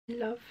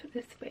Love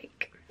this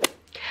wig.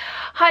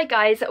 Hi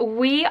guys,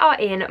 we are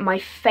in my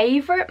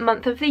favourite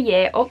month of the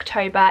year,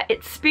 October.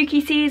 It's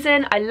spooky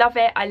season, I love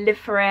it, I live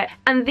for it.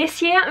 And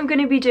this year I'm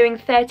going to be doing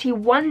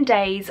 31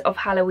 days of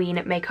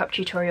Halloween makeup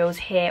tutorials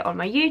here on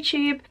my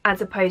YouTube,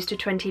 as opposed to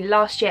 20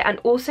 last year. And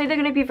also they're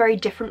going to be very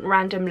different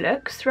random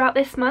looks throughout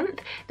this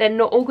month. They're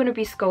not all going to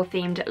be skull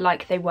themed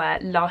like they were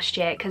last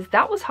year, because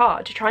that was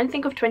hard to try and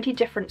think of 20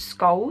 different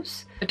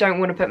skulls. I don't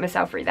want to put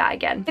myself through that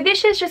again. But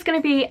this year's just going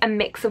to be a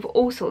mix of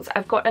all sorts.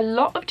 I've got a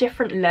lot of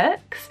different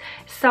looks,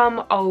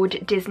 some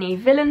old Disney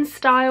villain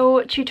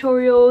style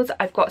tutorials,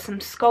 I've got some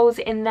skulls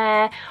in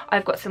there,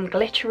 I've got some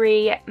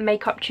glittery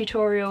makeup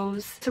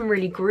tutorials, some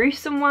really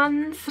gruesome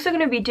ones. I'm also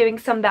going to be doing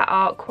some that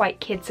are quite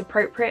kids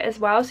appropriate as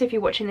well, so if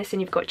you're watching this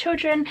and you've got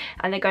children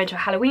and they're going to a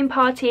Halloween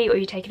party or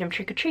you're taking them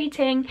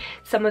trick-or-treating,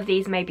 some of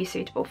these may be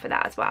suitable for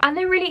that as well. And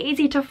they're really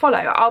easy to follow.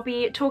 I'll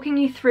be talking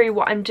you through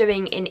what I'm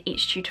doing in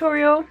each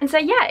tutorial. And so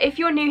yeah, if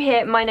you're new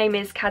here, my name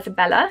is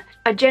Cazabella.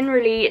 I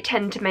generally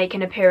tend to make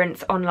an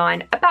appearance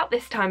online about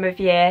this time of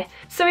year.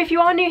 So if you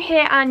are new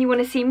here and you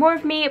want to see more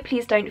of me,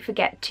 please don't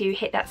forget to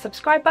hit that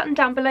subscribe button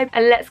down below,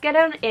 and let's get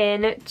on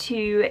in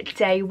to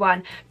day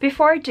one.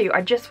 Before I do,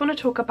 I just want to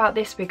talk about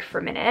this wig for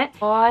a minute.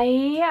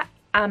 I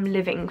am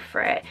living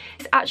for it.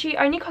 It's actually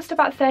only cost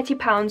about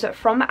 £30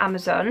 from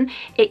Amazon.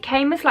 It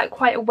came as like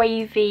quite a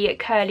wavy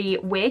curly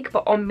wig,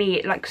 but on me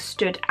it like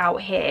stood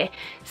out here.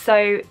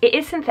 So it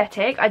is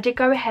synthetic. I did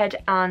go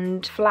ahead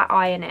and flat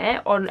iron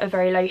it on a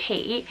very low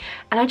heat,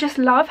 and I just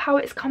love how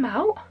it's come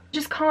out.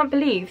 Just can't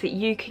believe that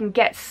you can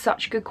get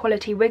such good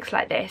quality wigs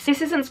like this.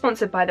 This isn't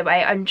sponsored, by the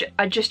way.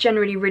 I just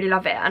generally really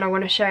love it and I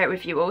want to share it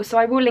with you all, so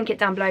I will link it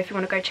down below if you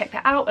want to go check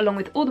that out, along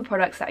with all the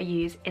products that I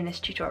use in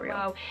this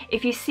tutorial.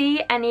 If you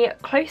see any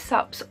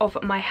close-ups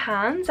of my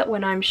hands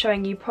when I'm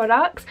showing you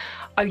products,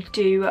 I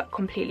do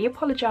completely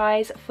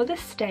apologise for the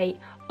state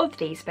of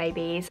these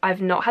babies.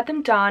 I've not had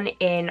them done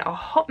in a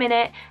hot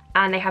minute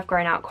and they have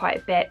grown out quite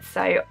a bit,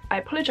 so I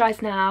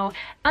apologise now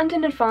and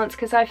in advance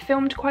because I've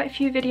filmed quite a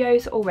few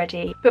videos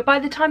already. But by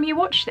the time you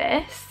watch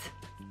this,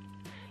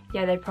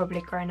 yeah, they've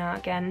probably grown out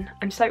again.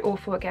 I'm so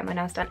awful at getting my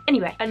nails done.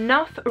 Anyway,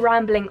 enough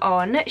rambling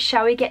on.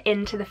 Shall we get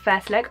into the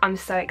first look? I'm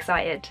so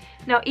excited.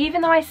 Now,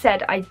 even though I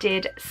said I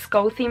did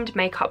skull themed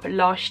makeup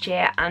last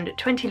year and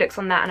 20 looks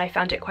on that and I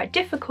found it quite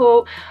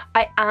difficult,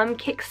 I am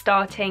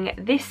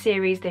kickstarting this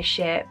series this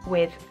year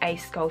with a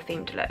skull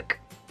themed look.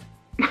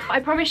 I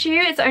promise you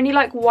it's only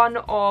like one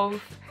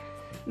of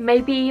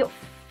maybe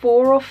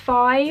 4 or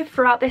 5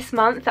 throughout this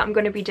month that I'm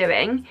going to be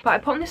doing, but I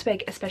put on this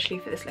wig especially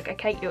for this look.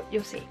 Okay,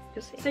 you'll see.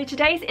 So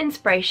today's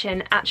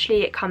inspiration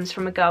actually it comes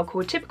from a girl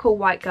called Typical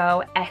White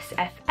Girl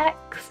SFX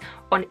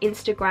on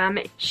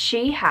Instagram.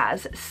 She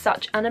has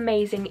such an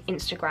amazing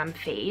Instagram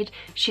feed.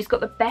 She's got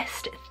the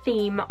best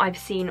theme I've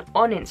seen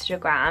on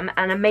Instagram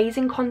and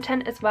amazing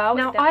content as well.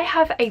 Now, I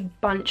have a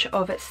bunch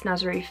of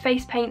Snazaroo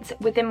face paints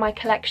within my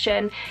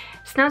collection.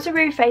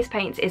 Snazaroo face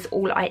paints is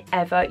all I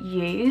ever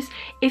use.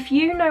 If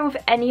you know of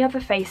any other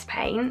face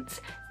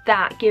paints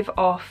that give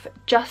off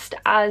just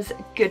as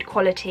good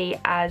quality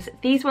as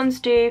these ones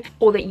do,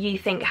 or that you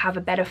think have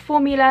a better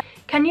formula,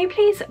 can you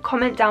please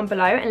comment down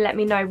below and let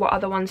me know what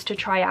other ones to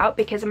try out,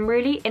 because I'm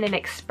really in an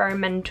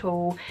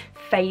experimental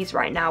phase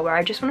right now where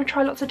I just want to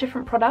try lots of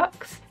different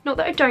products. Not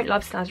that I don't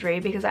love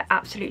Snazaroo, because I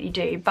absolutely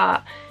do,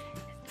 but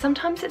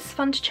sometimes it's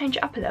fun to change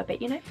it up a little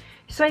bit, you know?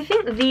 So I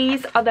think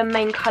these are the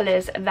main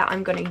colours that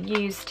I'm going to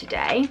use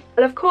today.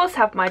 I'll of course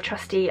have my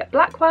trusty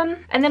black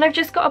one, and then I've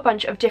just got a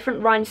bunch of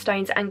different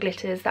rhinestones and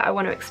glitters that I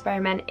want to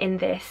experiment in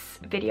this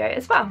video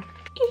as well.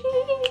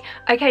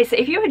 Okay, so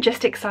if you are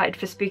just excited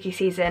for spooky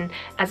season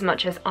as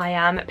much as I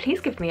am,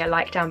 please give me a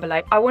like down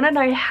below. I want to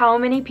know how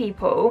many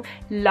people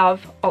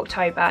love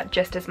October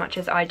just as much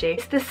as I do.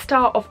 It's the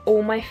start of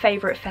all my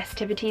favourite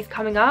festivities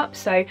coming up.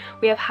 So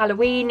we have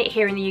Halloween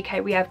here in the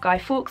UK, we have Guy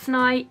Fawkes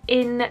Night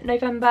in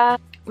November.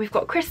 We've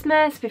got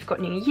Christmas, we've got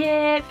New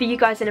Year. For you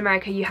guys in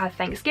America, you have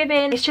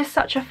Thanksgiving. It's just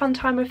such a fun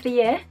time of the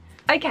year.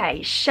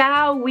 Okay,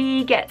 shall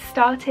we get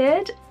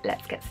started?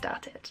 Let's get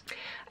started.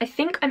 I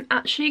think I'm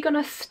actually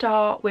gonna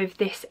start with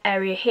this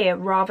area here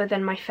rather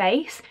than my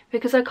face,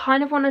 because I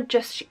kind of want to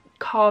just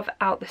carve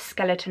out the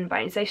skeleton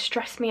bones. They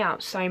stress me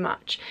out so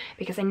much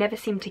because I never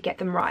seem to get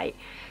them right.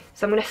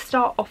 So I'm gonna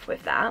start off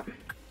with that.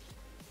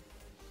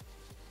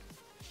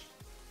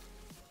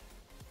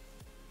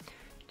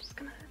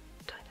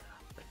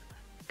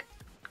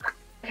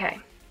 Okay,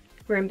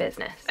 we're in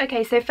business.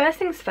 Okay, so first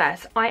things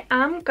first, I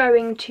am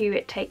going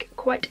to take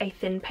quite a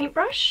thin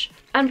paintbrush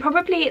and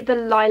probably the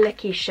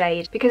lilac-y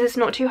shade, because it's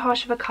not too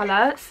harsh of a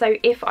colour, so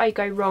if I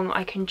go wrong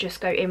I can just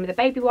go in with a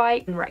baby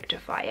wipe and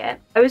rectify it.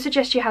 I would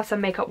suggest you have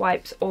some makeup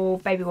wipes or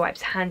baby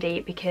wipes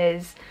handy,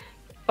 because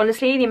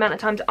honestly the amount of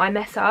times I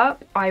mess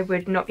up, I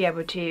would not be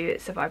able to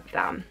survive with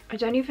that. I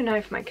don't even know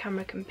if my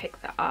camera can pick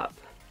that up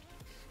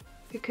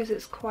because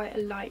it's quite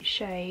a light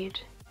shade.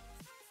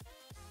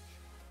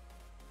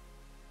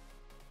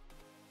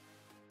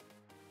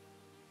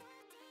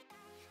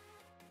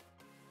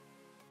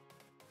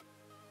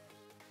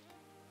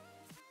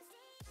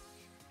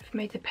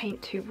 made the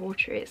paint too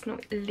watery. It's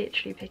not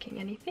literally picking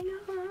anything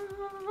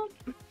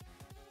up.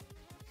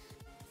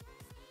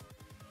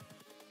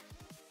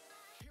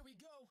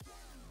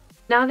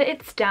 Now that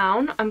it's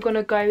down, I'm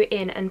gonna go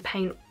in and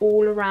paint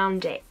all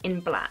around it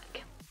in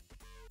black.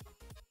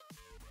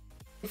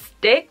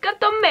 Sticka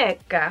to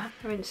mecca.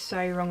 I went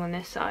so wrong on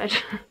this side.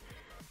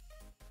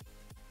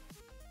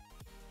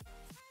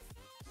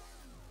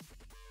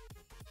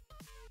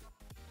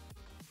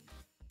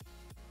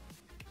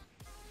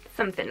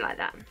 Something like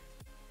that.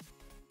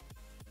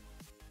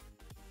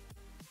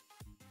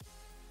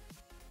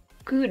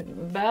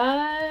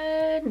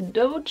 Goodbye,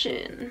 double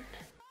chin.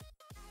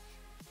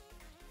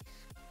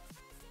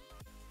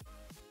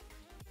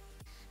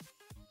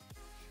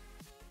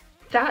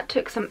 That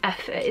took some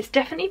effort. It's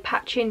definitely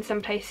patchy in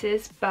some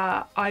places,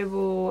 but I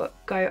will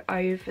go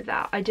over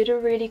that. I did a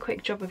really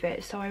quick job of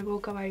it, so I will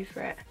go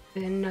over it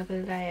with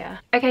another layer.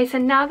 Okay, so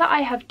now that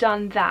I have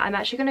done that, I'm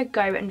actually going to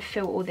go and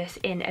fill all this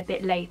in a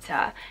bit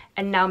later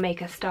and now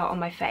make a start on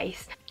my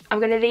face. I'm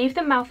going to leave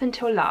the mouth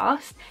until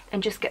last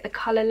and just get the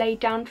colour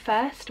laid down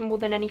first more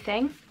than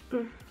anything.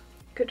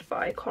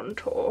 Goodbye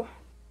contour.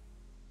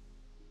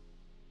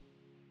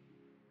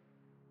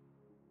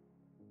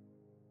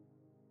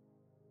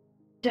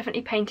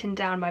 Definitely painting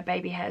down my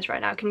baby hairs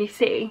right now, can you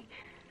see?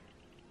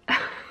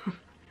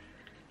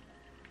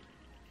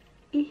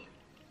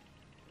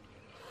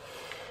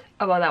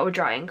 Oh well, that will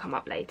dry and come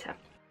up later.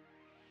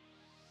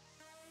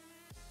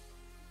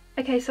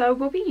 Okay, so I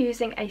will be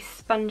using a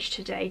sponge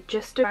today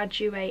just to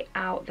graduate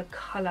out the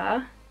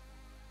colour.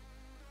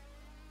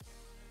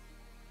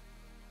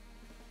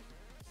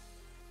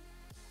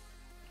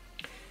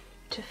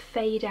 To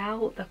fade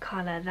out the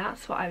colour,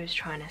 that's what I was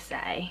trying to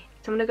say.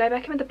 So I'm going to go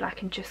back in with the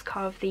black and just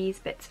carve these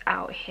bits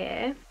out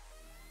here.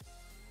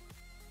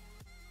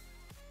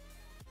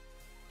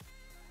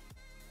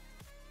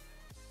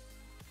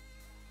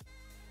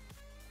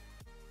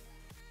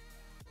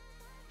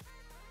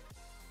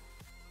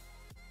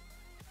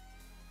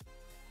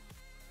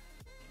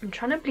 I'm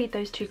trying to bleed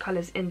those two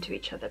colours into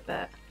each other,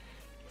 but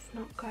it's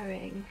not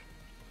going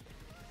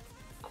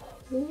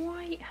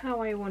quite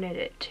how I wanted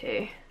it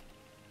to.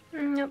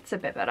 That's a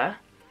bit better.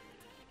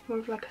 More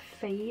of like a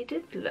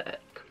faded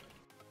look.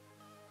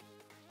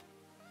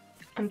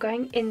 I'm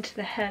going into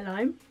the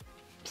hairline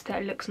so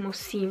that it looks more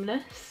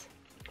seamless,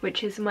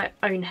 which is my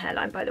own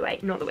hairline, by the way,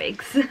 not the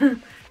wigs.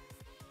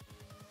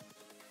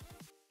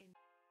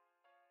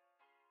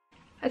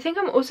 I think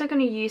I'm also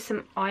going to use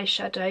some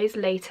eyeshadows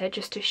later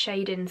just to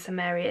shade in some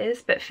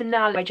areas, but for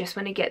now I just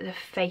want to get the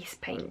face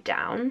paint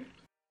down.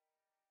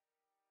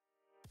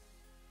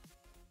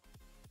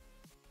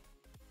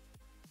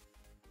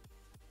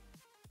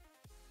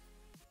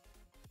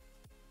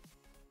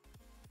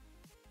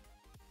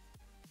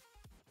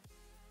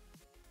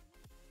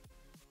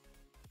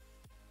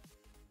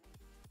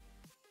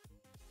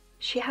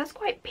 She has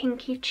quite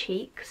pinky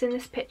cheeks in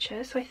this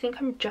picture, so I think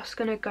I'm just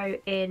going to go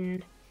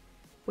in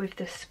with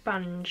the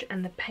sponge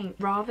and the paint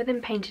rather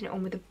than painting it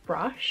on with a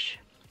brush.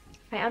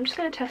 Wait, I'm just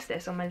going to test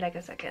this on my leg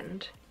a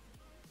second.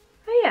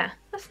 Oh yeah,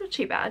 that's not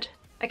too bad.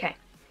 Okay,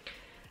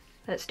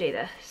 let's do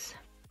this.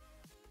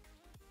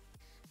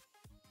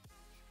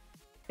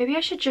 Maybe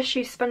I should just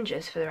use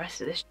sponges for the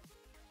rest of this.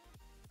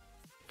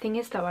 Thing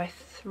is though, I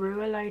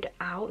threw a load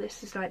out.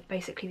 This is like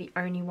basically the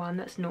only one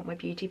that's not my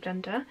beauty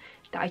blender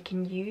that I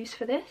can use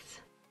for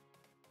this.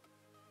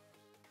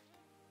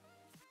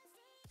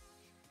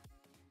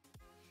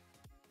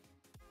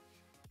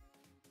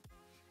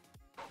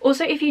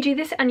 Also, if you do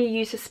this and you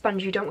use a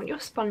sponge, you don't want your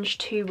sponge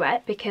too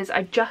wet, because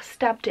I just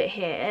dabbed it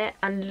here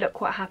and look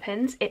what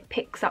happens. It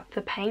picks up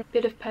the paint.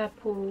 Bit of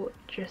purple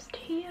just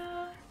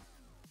here.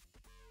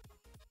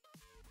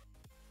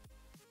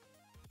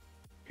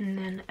 And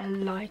then a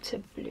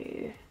lighter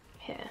blue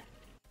here.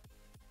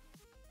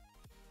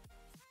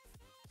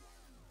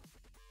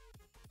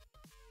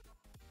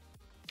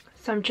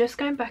 So I'm just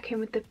going back in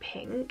with the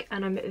pink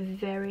and I'm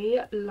very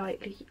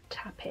lightly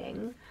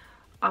tapping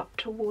up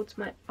towards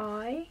my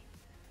eye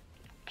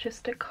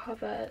just to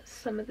cover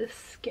some of the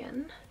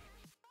skin.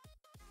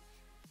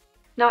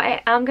 Now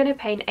I am going to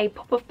paint a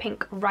pop of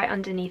pink right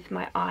underneath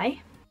my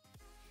eye.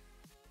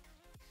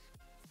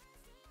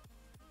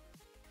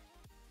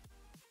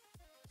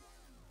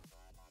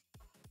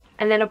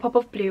 And then a pop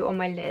of blue on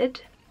my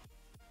lid.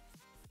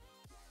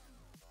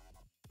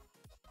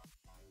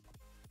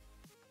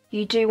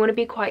 You do want to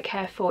be quite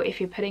careful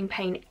if you're putting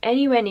paint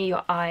anywhere near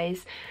your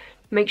eyes.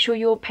 Make sure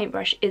your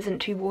paintbrush isn't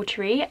too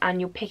watery and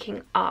you're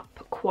picking up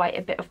quite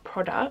a bit of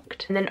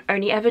product, and then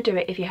only ever do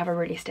it if you have a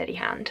really steady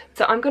hand.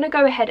 So I'm going to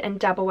go ahead and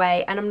dab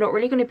away, and I'm not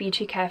really going to be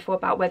too careful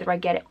about whether I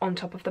get it on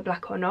top of the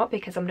black or not,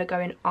 because I'm going to go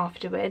in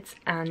afterwards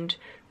and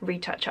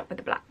retouch up with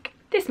the black.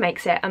 This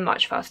makes it a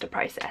much faster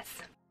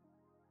process.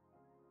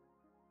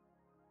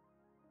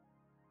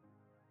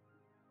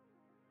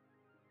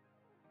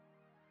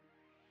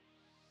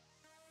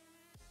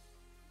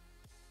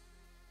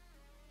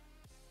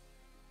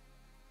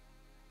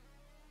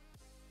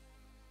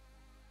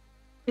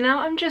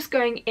 Now I'm just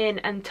going in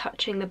and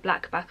touching the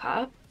black back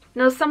up.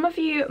 Now some of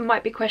you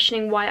might be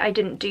questioning why I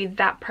didn't do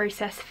that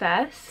process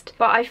first,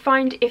 but I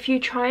find if you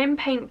try and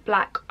paint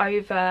black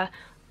over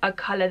a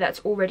colour that's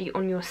already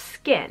on your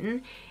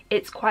skin,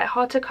 it's quite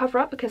hard to cover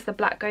up because the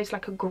black goes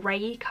like a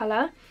grey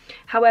colour.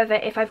 However,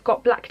 if I've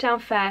got black down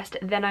first,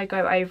 then I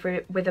go over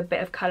it with a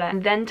bit of colour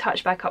and then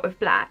touch back up with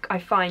black, I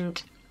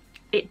find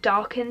it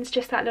darkens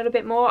just that little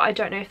bit more. I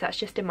don't know if that's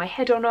just in my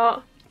head or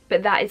not,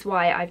 but that is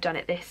why I've done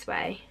it this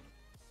way.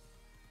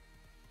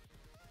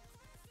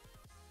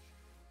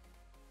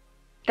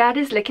 That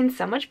is looking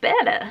so much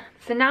better.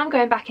 So now I'm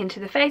going back into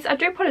the face. I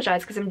do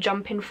apologise because I'm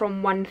jumping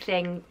from one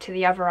thing to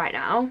the other right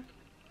now.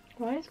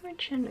 Why is my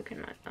chin looking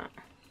like that?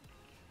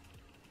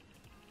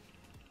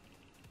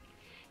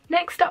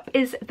 Next up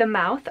is the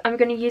mouth. I'm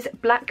going to use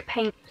black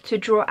paint to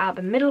draw out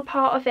the middle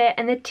part of it,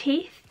 and the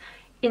teeth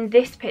in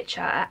this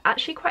picture are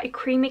actually quite a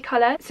creamy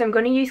colour, so I'm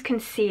going to use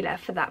concealer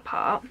for that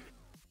part.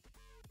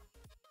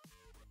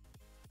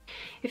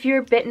 If you're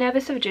a bit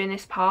nervous of doing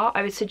this part,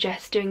 I would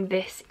suggest doing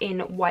this in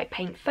white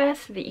paint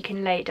first so that you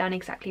can lay it down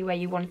exactly where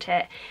you want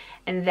it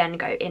and then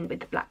go in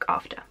with the black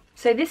after.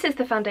 So this is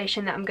the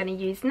foundation that I'm going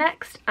to use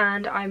next,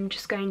 and I'm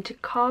just going to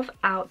carve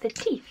out the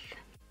teeth.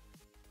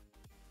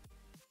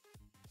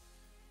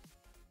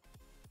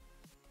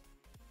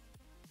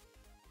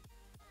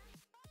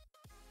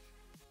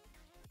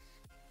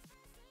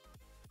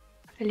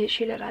 I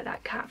literally look like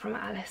that cat from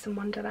Alice in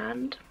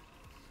Wonderland.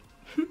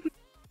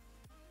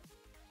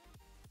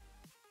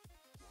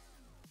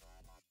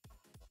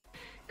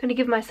 Gonna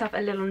give myself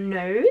a little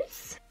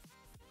nose.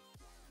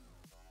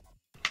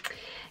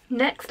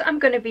 Next I'm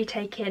going to be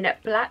taking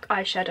black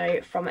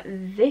eyeshadow from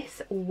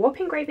this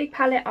whopping great big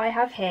palette I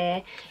have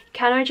here.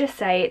 Can I just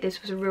say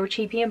this was a real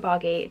cheapie and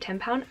bargain,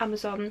 £10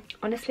 Amazon.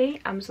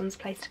 Honestly, Amazon's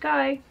the place to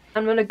go.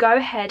 I'm going to go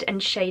ahead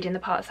and shade in the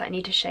parts that I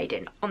need to shade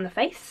in on the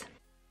face.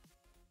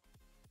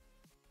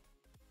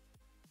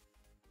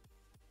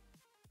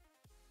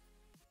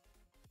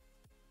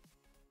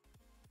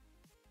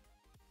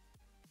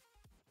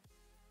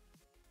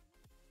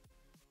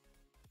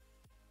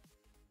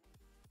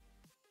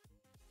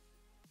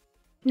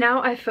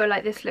 Now I feel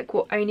like this look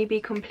will only be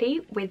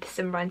complete with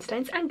some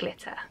rhinestones and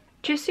glitter.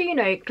 Just so you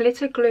know,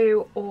 glitter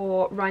glue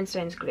or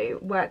rhinestones glue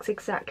works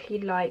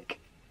exactly like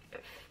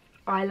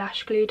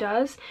eyelash glue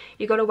does.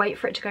 You got to wait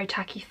for it to go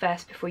tacky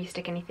first before you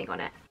stick anything on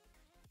it.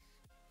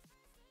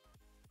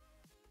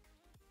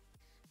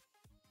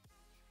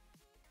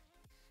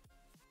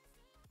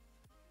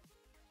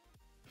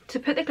 To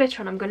put the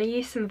glitter on, I'm going to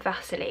use some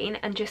Vaseline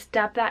and just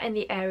dab that in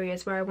the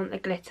areas where I want the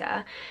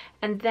glitter,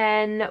 and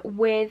then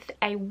with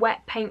a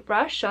wet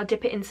paintbrush, I'll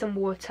dip it in some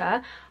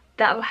water.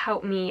 That'll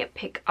help me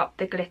pick up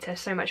the glitter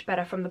so much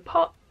better from the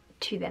pot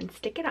to then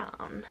stick it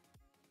on.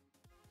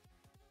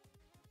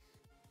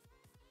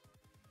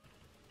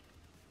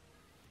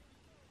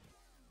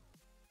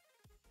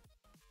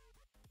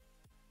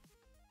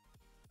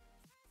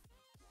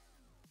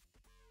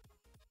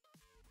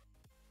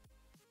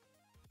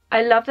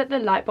 I love that the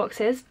light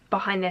boxes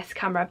behind this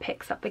camera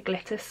picks up the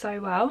glitter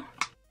so well.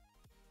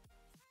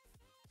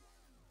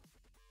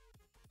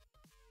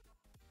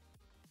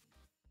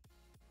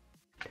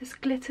 This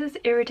glitter's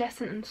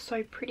iridescent and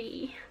so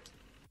pretty.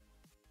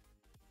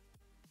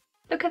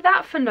 Look at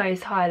that for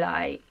nose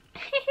highlight.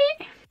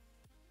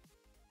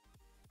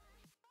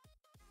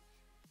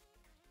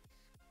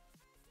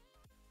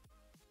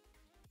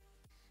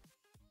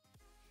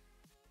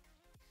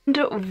 And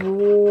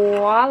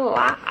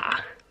voila!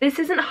 This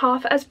isn't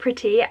half as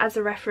pretty as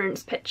a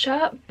reference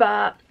picture,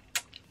 but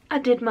I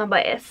did my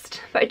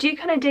best. But I do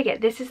kind of dig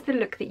it. This is the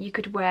look that you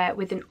could wear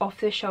with an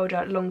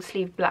off-the-shoulder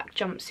long-sleeve black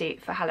jumpsuit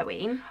for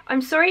Halloween.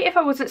 I'm sorry if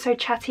I wasn't so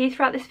chatty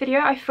throughout this video.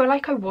 I feel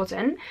like I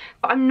wasn't,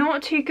 but I'm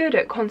not too good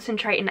at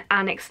concentrating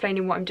and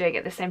explaining what I'm doing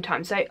at the same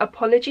time, so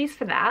apologies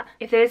for that.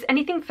 If there's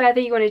anything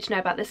further you wanted to know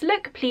about this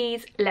look,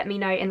 please let me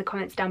know in the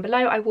comments down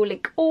below. I will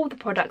link all the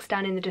products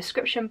down in the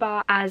description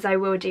bar, as I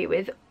will do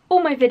with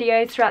all my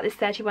videos throughout this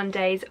 31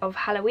 days of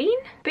Halloween.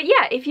 But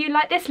yeah, if you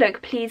like this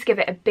look, please give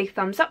it a big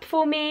thumbs up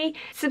for me.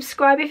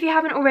 Subscribe if you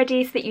haven't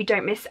already so that you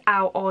don't miss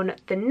out on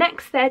the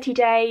next 30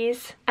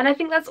 days. And I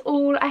think that's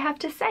all I have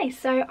to say,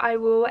 so I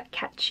will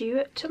catch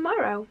you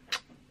tomorrow.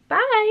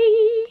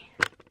 Bye!